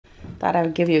Thought I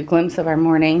would give you a glimpse of our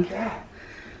morning.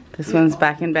 This one's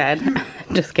back in bed.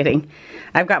 Just kidding.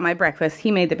 I've got my breakfast.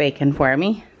 He made the bacon for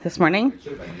me this morning.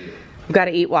 We've got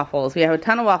to eat waffles. We have a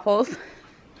ton of waffles.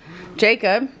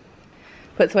 Jacob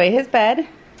puts away his bed.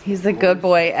 He's the good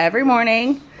boy every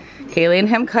morning. Kaylee and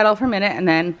him cuddle for a minute, and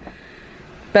then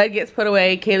bed gets put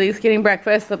away. Kaylee's getting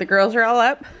breakfast, so the girls are all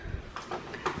up.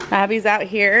 Abby's out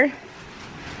here.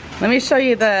 Let me show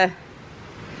you the...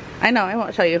 I know, I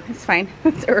won't show you. It's fine.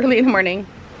 It's early in the morning.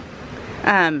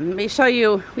 Let me show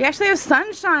you. We actually have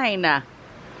sunshine.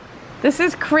 This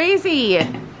is crazy.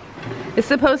 It's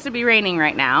supposed to be raining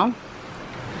right now.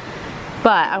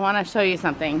 But I want to show you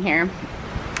something here.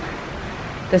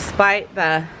 Despite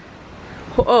the...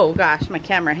 Oh gosh, my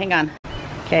camera. Hang on.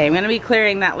 Okay, I'm going to be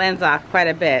clearing that lens off quite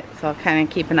a bit, so I'll kind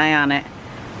of keep an eye on it.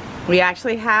 We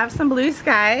actually have some blue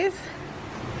skies.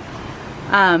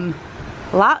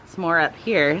 Lots more up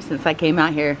here since I came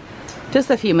out here just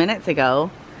a few minutes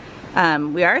ago.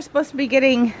 We are supposed to be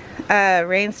getting a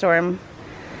rainstorm.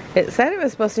 It said it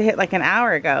was supposed to hit like an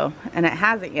hour ago, and it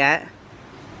hasn't yet.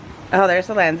 Oh, there's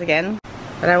the lens again.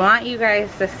 But I want you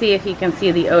guys to see if you can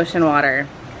see the ocean water.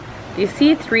 Do you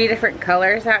see 3 different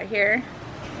colors out here?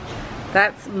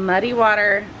 That's muddy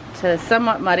water to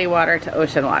somewhat muddy water to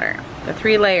ocean water. The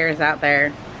 3 layers out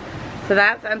there. So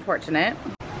that's unfortunate.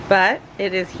 But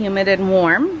it is humid and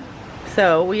warm.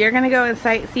 So we are going to go and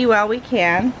sightsee while we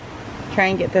can. Try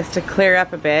and get this to clear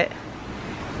up a bit.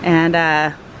 And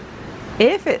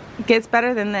if it gets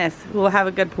better than this, we'll have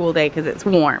a good pool day because it's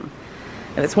warm.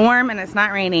 If it's warm and it's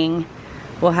not raining,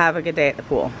 we'll have a good day at the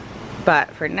pool. But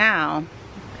for now,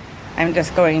 I'm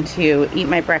just going to eat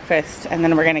my breakfast and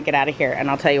then we're going to get out of here and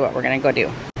I'll tell you what we're going to go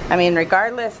do. I mean,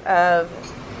 regardless of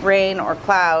rain or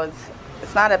clouds,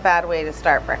 it's not a bad way to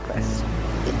start breakfast.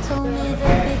 You told me there'd be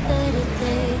better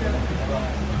days,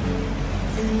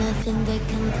 and nothing that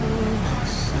can pull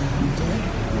us under.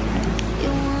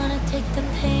 You wanna take the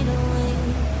pain away,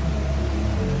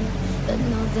 but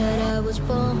know that I was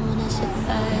born as a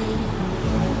fighter.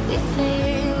 We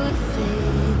fade,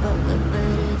 but we're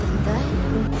better than that.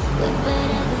 We're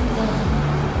better than that.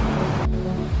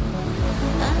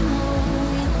 I know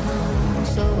you know,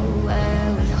 so I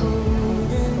was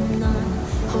holding on,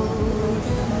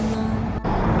 holding on.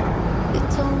 You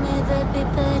told me there'd be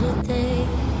better days,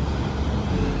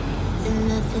 and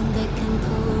nothing that can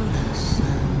pull us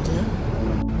under.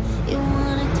 You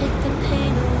wanna take the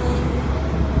pain away,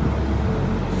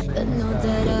 but know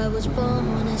that I was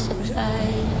born as a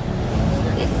fighter.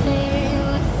 We fade,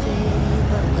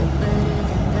 but we're better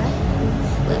than that.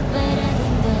 We're better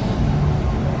than that.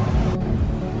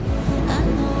 I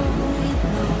know you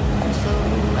know, so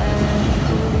I'm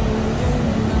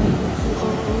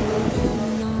holding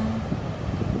on.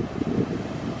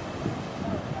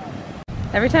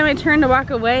 Every time I turn to walk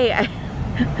away,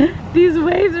 these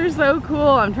waves are so cool.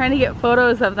 I'm trying to get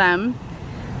photos of them.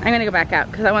 I'm gonna go back out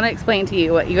because I want to explain to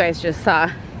you what you guys just saw,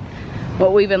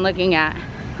 what we've been looking at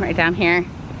right down here.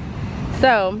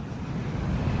 So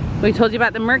we told you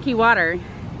about the murky water.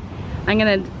 I'm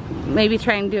gonna maybe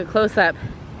try and do a close-up.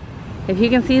 If you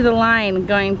can see the line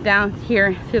going down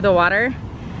here through the water,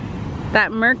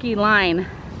 that murky line,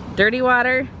 dirty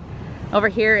water, over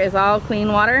here is all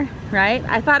clean water, right?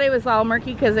 I thought it was all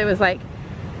murky because it was like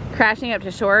crashing up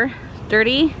to shore,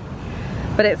 dirty,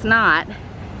 but it's not.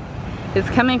 It's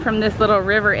coming from this little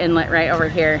river inlet right over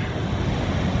here.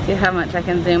 See how much I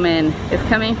can zoom in. It's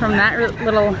coming from that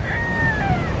little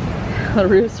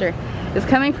rooster. It's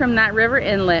coming from that river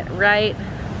inlet right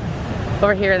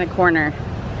over here in the corner.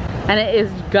 And it is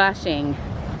gushing.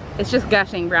 It's just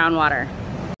gushing brown water.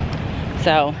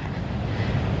 So,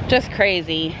 just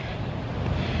crazy.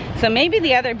 So maybe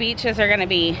the other beaches are gonna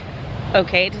be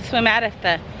okay to swim at if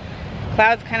the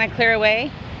clouds kind of clear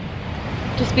away.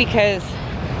 Just because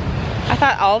I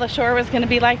thought all the shore was gonna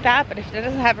be like that, but if it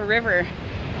doesn't have a river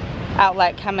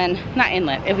outlet coming, not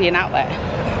inlet, it'll be an outlet,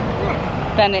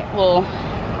 then it will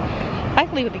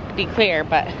likely be clear,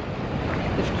 but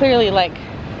it's clearly like,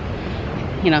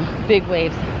 you know, big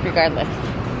waves regardless.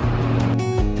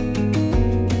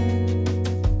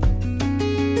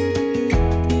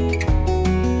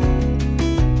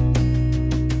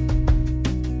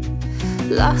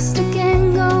 Lost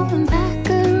again, going back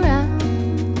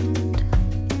around,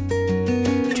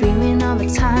 dreaming of a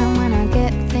time when I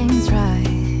get things right.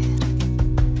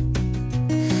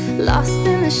 Lost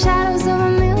in the shadows of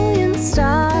a million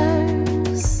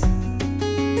stars.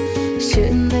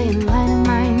 Shouldn't they enlighten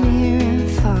my near and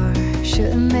far?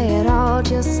 Shouldn't they at all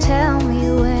just tell me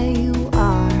where you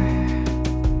are?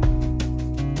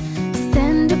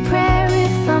 Send a prayer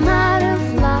if I'm out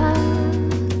of luck.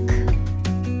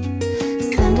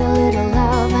 Send a little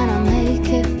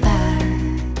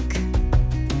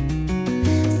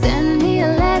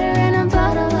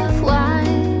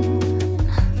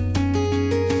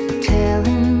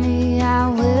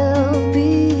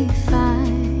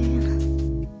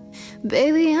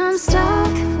Baby, I'm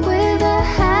stuck with a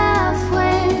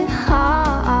halfway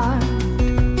heart.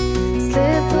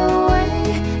 Slip away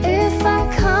if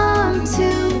I come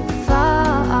too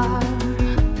far.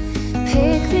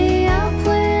 Pick me up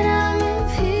when I'm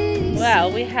in peace.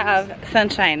 Well, we have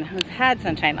sunshine. We've had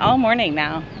sunshine all morning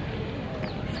now.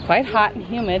 It's quite hot and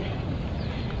humid,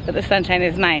 but the sunshine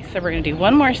is nice. So we're gonna do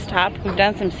one more stop. We've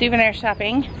done some souvenir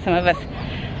shopping. Some of us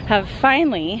have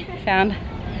finally found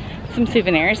some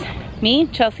souvenirs. Me,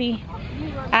 Chelsea,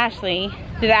 Ashley.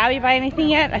 Did Abby buy anything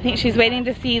yet? I think she's waiting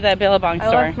to see the Billabong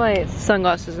store. I left my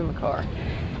sunglasses in the car.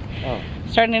 Oh.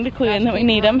 Starting to clue in that we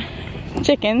need them.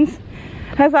 Chickens,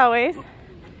 as always.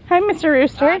 Hi, Mr.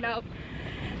 Rooster. Nope.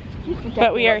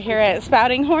 But we are here at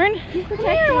Spouting Horn,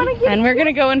 and we're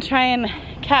gonna go and try and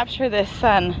capture this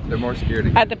sun. They're more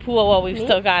scared at the pool while we've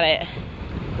still got it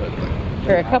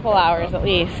for a couple hours at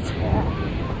least.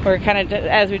 We're kind of,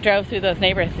 as we drove through those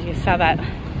neighborhoods, you saw that.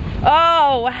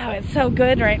 Oh wow, it's so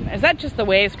good, right? Is that just the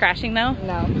waves crashing though?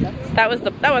 No. That wasn't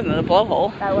the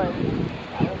blowhole. That was.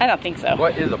 I don't think so.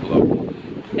 What is a blowhole?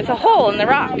 It's a hole in the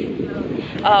rock.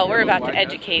 Oh, we're about to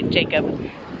educate Jacob.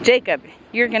 Jacob,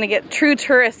 you're gonna get true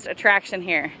tourist attraction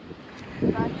here.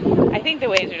 I think the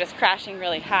waves are just crashing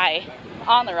really high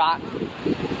on the rock,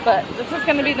 but this is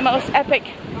gonna be the most epic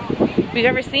we've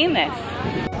ever seen this.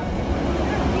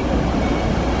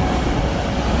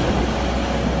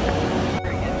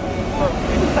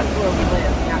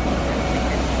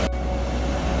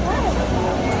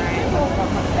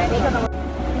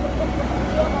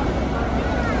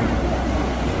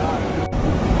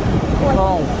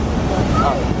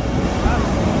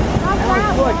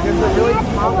 Look, there's a really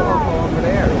small waterfall over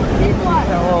there.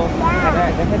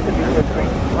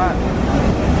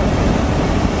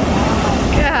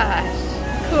 Gosh,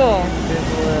 cool.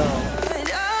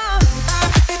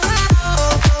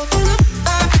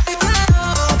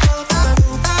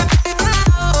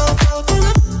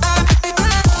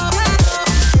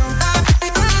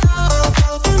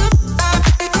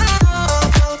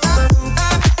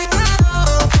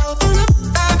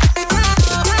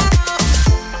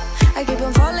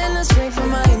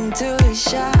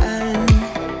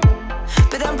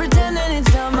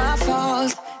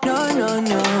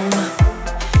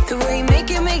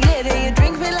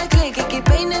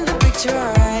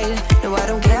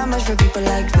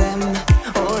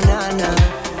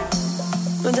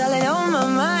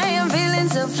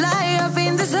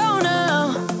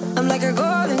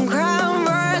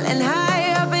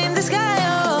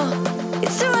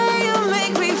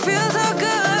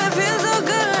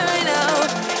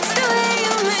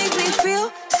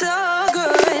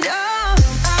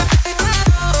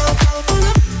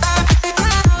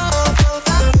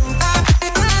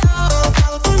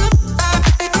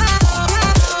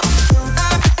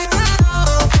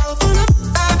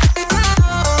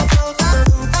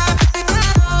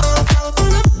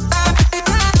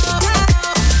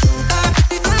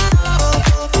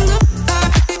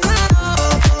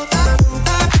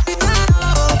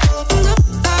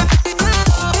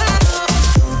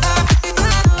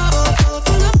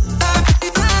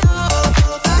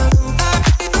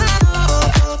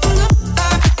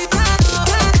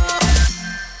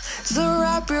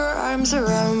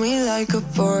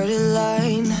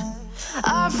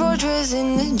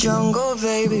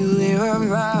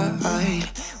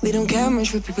 We don't care much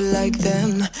for people like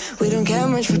them. We don't care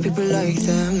much for people like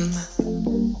them.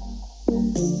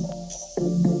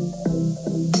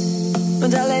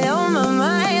 But darling, on my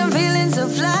mind, I'm feeling so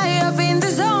fly up in the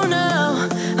zone now.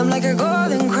 I'm like a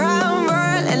golden crown,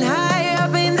 whirling high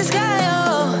up in the sky.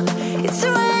 Oh, it's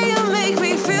the way you make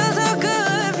me feel so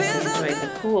good, feel so good.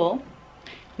 The pool,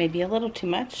 maybe a little too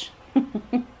much. A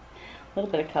little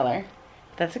bit of color.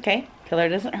 That's okay. Color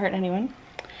doesn't hurt anyone.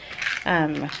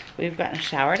 We've gotten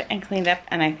showered and cleaned up,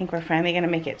 and I think we're finally gonna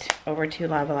make it over to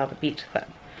Lava Lava Beach Club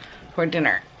for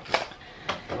dinner.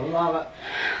 Lava.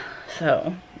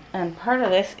 So, and part of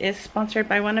this is sponsored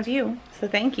by one of you, so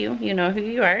thank you. You know who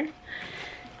you are.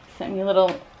 Sent me a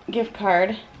little gift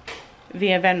card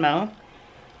via Venmo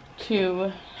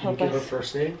to help us. Can you give her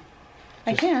first name?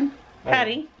 I can.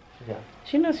 Patty. Yeah.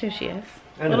 She knows who she is.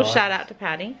 I A little know. shout out to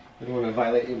Patty. I don't want to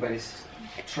violate anybody's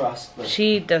trust, but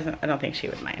She doesn't, I don't think she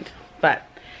would mind. But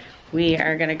we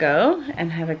are gonna go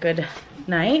and have a good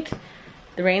night.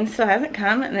 The rain still hasn't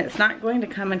come, and it's not going to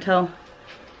come until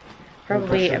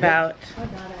probably about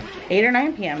 8 or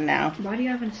 9 p.m. now. Why do you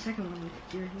have a second one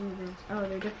with your hoovers? Oh,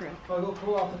 they're different. I'll go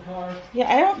pull off the car.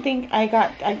 Yeah, I think I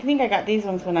got these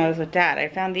ones when I was with Dad. I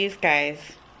found these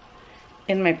guys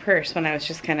in my purse when I was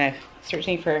just kind of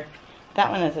searching for, that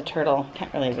one is a turtle.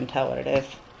 Can't really even tell what it is.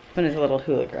 This one is a little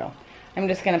hula girl. I'm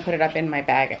just gonna put it up in my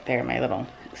bag up there, my little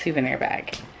souvenir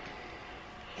bag.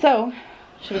 So,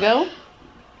 should we go?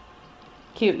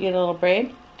 Cute, you had a little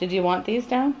braid. Did you want these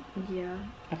down? Yeah.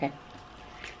 Okay.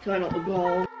 So I don't look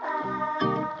bald.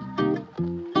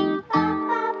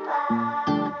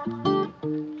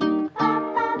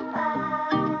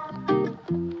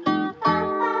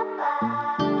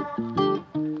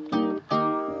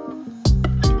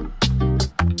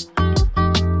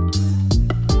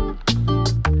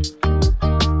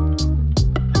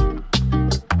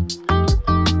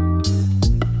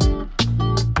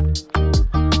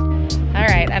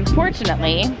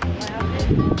 Unfortunately,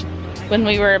 when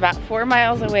we were about 4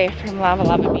 miles away from Lava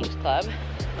Lava Beach Club,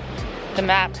 the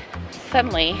map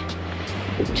suddenly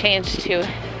changed to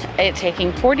it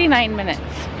taking 49 minutes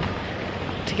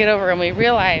to get over, and we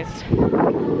realized,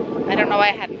 I don't know why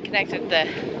I hadn't connected the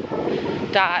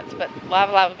dots, but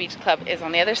Lava Lava Beach Club is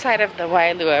on the other side of the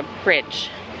Waialua Bridge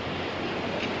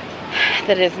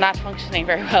that is not functioning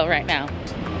very well right now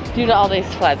due to all these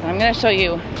floods. And I'm going to show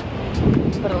you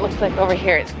what it looks like over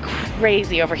here. It's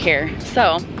crazy over here.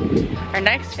 So our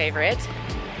next favorite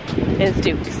is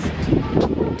Duke's.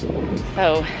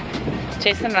 So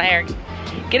Jason and I are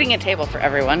getting a table for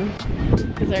everyone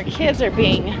because our kids are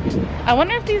being, I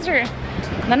wonder if these are,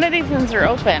 none of these ones are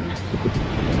open.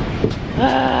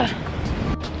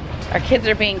 Our kids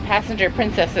are being passenger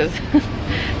princesses.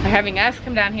 They're having us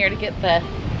come down here to get the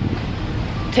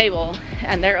table,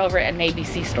 and they're over at an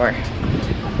ABC store,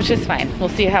 which is fine. We'll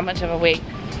see how much of a wait,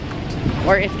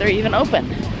 or if they're even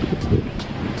open.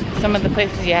 Some of the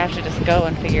places you have to just go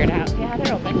and figure it out. Yeah,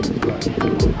 they're open.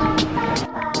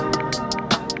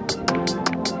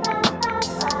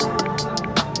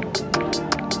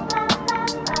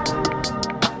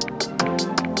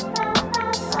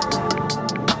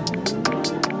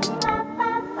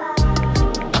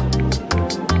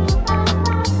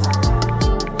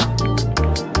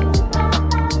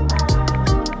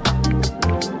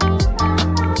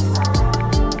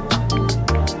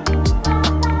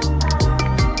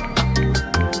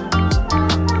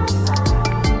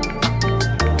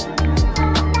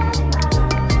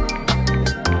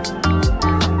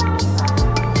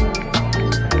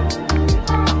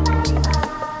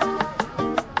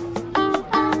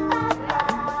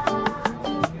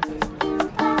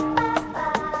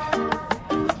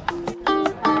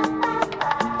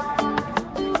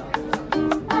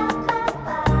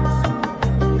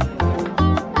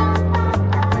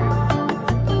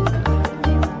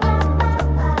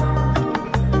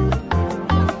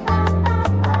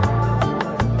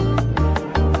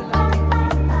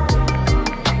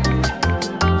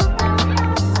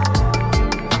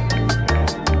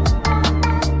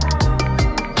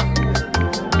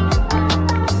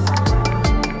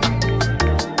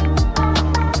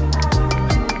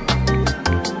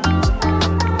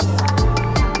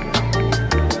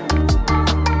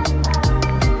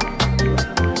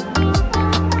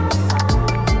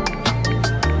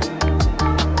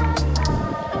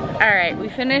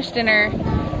 Finished dinner,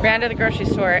 ran to the grocery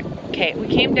store. Okay, we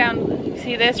came down,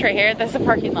 see this right here? This is a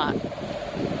parking lot.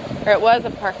 Or it was a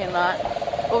parking lot.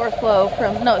 Overflow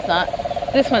from, no it's not.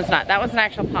 This one's not, that one's an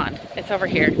actual pond. It's over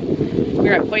here.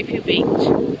 We're at Poipu Beach.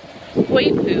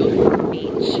 Poipu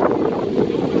Beach.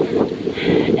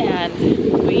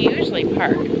 And we usually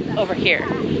park over here.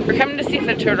 We're coming to see if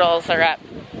the turtles are up.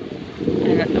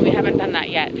 And we haven't done that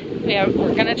yet.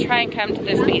 We're gonna try and come to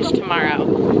this beach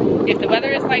tomorrow. If the weather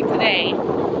is like today,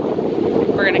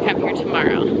 we're gonna come here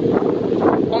tomorrow.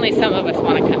 Only some of us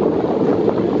wanna come.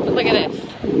 But look at this.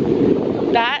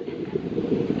 That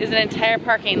is an entire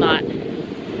parking lot,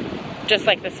 just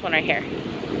like this one right here.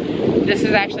 This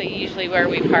is actually usually where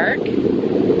we park,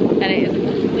 and it is a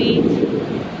complete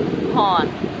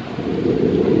pond.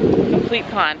 Complete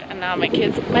pond. And now my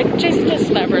Jason just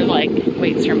never like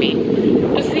waits for me.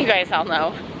 Just so you guys all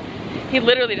know. He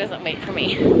literally doesn't wait for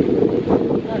me.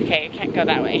 Okay, I can't go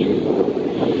that way.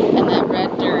 And that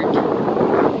red dirt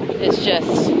is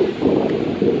just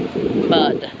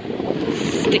mud.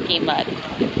 Sticky mud.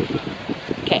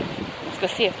 Okay, let's go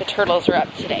see if the turtles are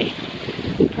up today.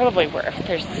 Probably were if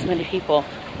there's this many people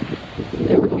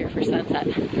that were here for sunset.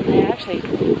 I actually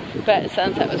bet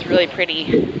sunset was really pretty.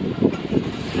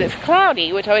 Because it's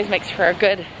cloudy, which always makes for a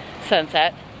good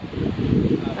sunset.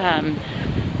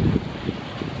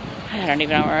 I don't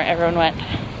even know where everyone went.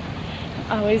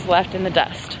 Always left in the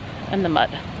dust and the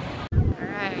mud.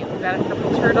 Alright, we've got a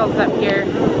couple turtles up here.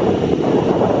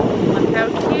 Look how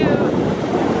cute.